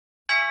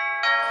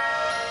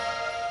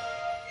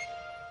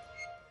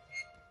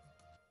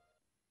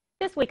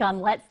This week on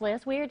Let's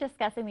List, we are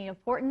discussing the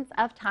importance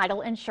of title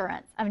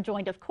insurance. I'm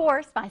joined, of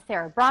course, by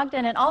Sarah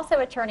Brogdon and also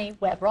attorney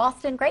Webb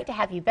Raulston. Great to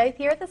have you both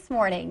here this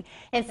morning.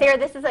 And Sarah,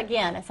 this is,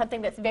 again,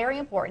 something that's very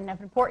important, an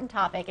important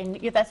topic, and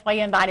that's why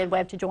you invited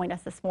Webb to join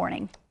us this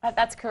morning.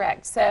 That's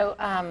correct. So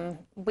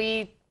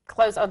we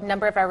close a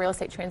number of our real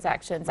estate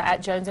transactions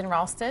at Jones and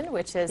Raulston,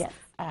 which is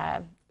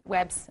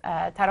Webb's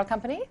title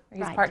company.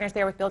 He's partners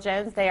there with Bill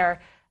Jones. They are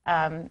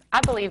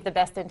I believe the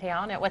best in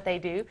town at what they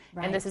do,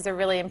 and this is a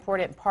really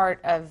important part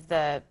of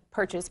the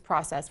purchase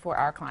process for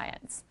our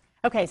clients.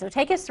 Okay, so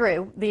take us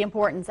through the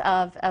importance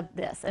of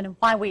this and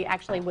why we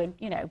actually would,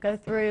 go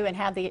through and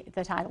have the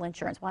title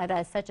insurance, why that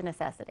is such a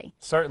necessity.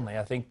 Certainly.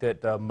 I think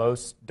that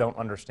most don't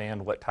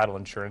understand what title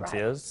insurance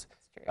is.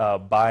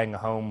 Buying a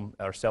home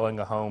or selling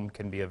a home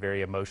can be a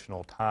very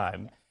emotional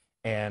time,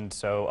 and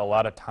so a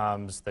lot of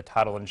times the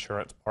title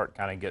insurance part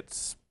kind of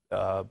gets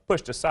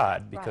pushed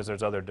aside because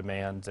there's other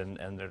demands and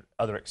there's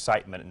other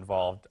excitement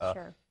involved.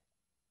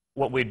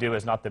 What we do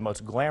is not the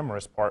most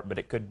glamorous part, but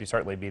it could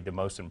certainly be the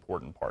most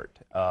important part.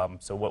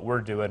 So what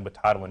we're doing with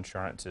title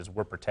insurance is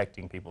we're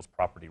protecting people's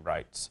property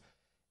rights.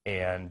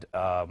 And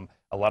a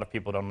lot of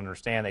people don't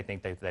understand. They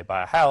think if they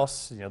buy a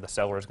house, the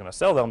seller is going to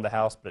sell them the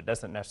house, but it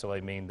doesn't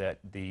necessarily mean that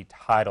the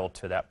title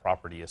to that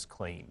property is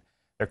clean.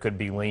 There could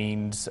be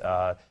liens,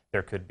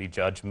 there could be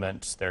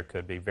judgments, there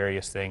could be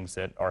various things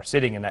that are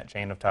sitting in that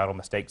chain of title,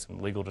 mistakes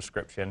in legal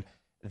description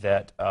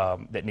that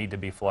need to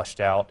be flushed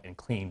out and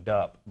cleaned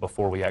up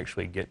before we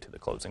actually get to the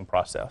closing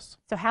process.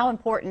 So how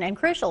important and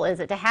crucial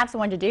is it to have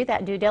someone to do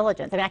that due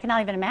diligence? I mean, I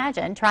cannot even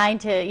imagine trying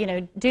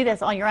to do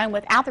this on your own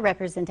without the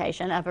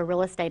representation of a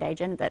real estate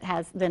agent that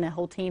has then a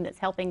whole team that's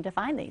helping to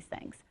find these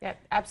things. Yeah,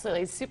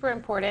 absolutely. It's super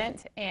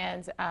important,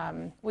 and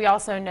we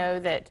also know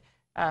that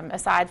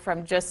aside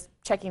from just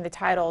checking the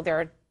title, there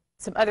are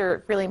some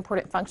other really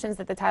important functions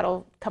that the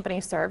title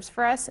company serves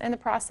for us in the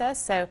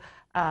process. So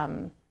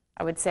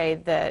I would say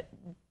that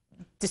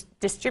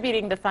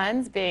distributing the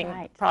funds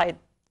being probably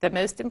the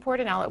most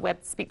important. I'll let Webb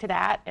speak to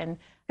that. And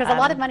because a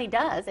lot of money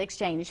does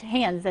exchange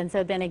hands, and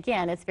so then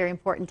again, it's very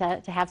important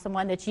to have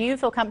someone that you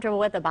feel comfortable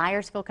with, the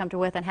buyers feel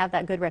comfortable with, and have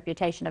that good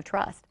reputation of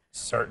trust.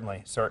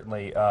 Certainly,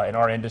 certainly. In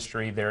our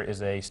industry, there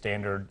is a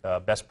standard,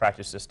 best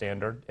practices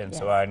standard, and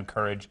so I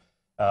encourage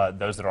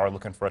those that are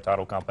looking for a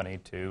title company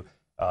to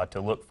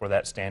look for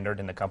that standard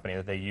in the company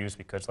that they use,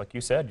 because like you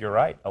said, you're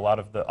right,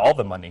 all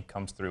the money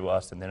comes through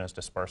us and then is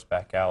dispersed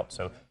back out.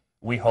 So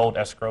we hold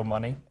escrow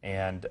money,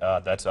 and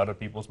that's other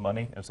people's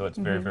money, and so it's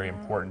very, very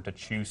important to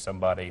choose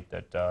somebody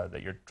that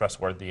you're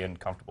trustworthy and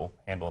comfortable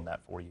handling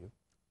that for you.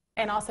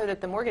 And also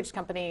that the mortgage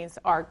companies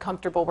are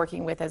comfortable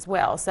working with as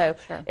well. So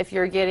if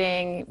you're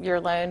getting your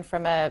loan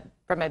from a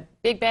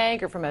big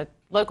bank or from a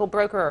local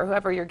broker or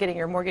whoever you're getting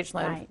your mortgage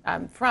loan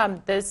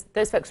from, those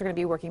folks are going to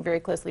be working very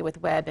closely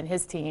with Webb and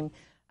his team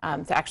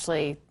to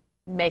actually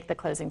make the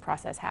closing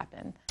process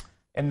happen.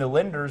 And the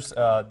lenders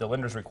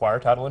require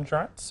title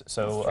insurance,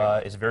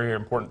 so it's very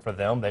important for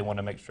them. They want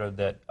to make sure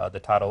that the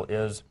title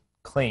is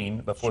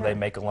clean before they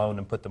make a loan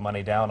and put the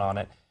money down on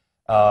it.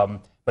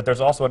 But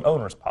there's also an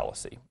owner's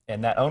policy,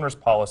 and that owner's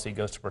policy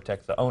goes to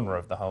protect the owner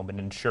of the home and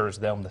ensures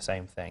them the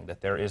same thing, that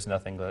there is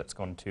nothing that's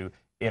going to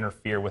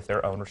interfere with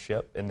their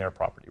ownership and their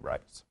property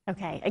rights.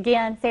 Okay,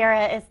 again,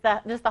 Sarah, it's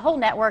just the whole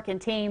network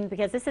and team,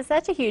 because this is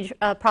such a huge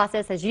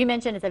process. As you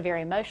mentioned, it's a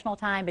very emotional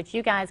time, but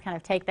you guys kind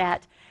of take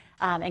that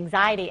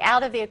anxiety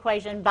out of the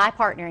equation by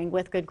partnering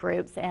with good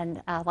groups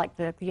and like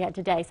you had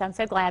today. So I'm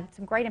so glad,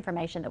 some great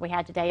information that we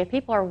had today. If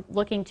people are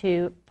looking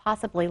to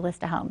possibly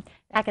list a home,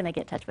 how can they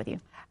get in touch with you?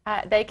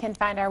 They can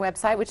find our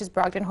website, which is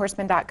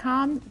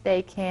brogdonhorseman.com.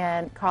 They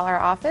can call our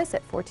office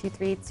at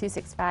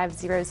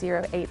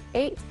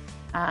 423-265-0088.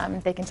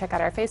 They can check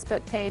out our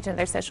Facebook page and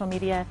their social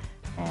media,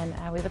 and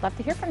we would love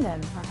to hear from them.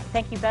 All right.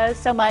 Thank you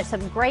both so much.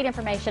 Some great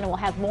information, and we'll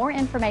have more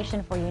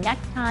information for you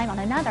next time on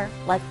another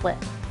Let's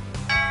List.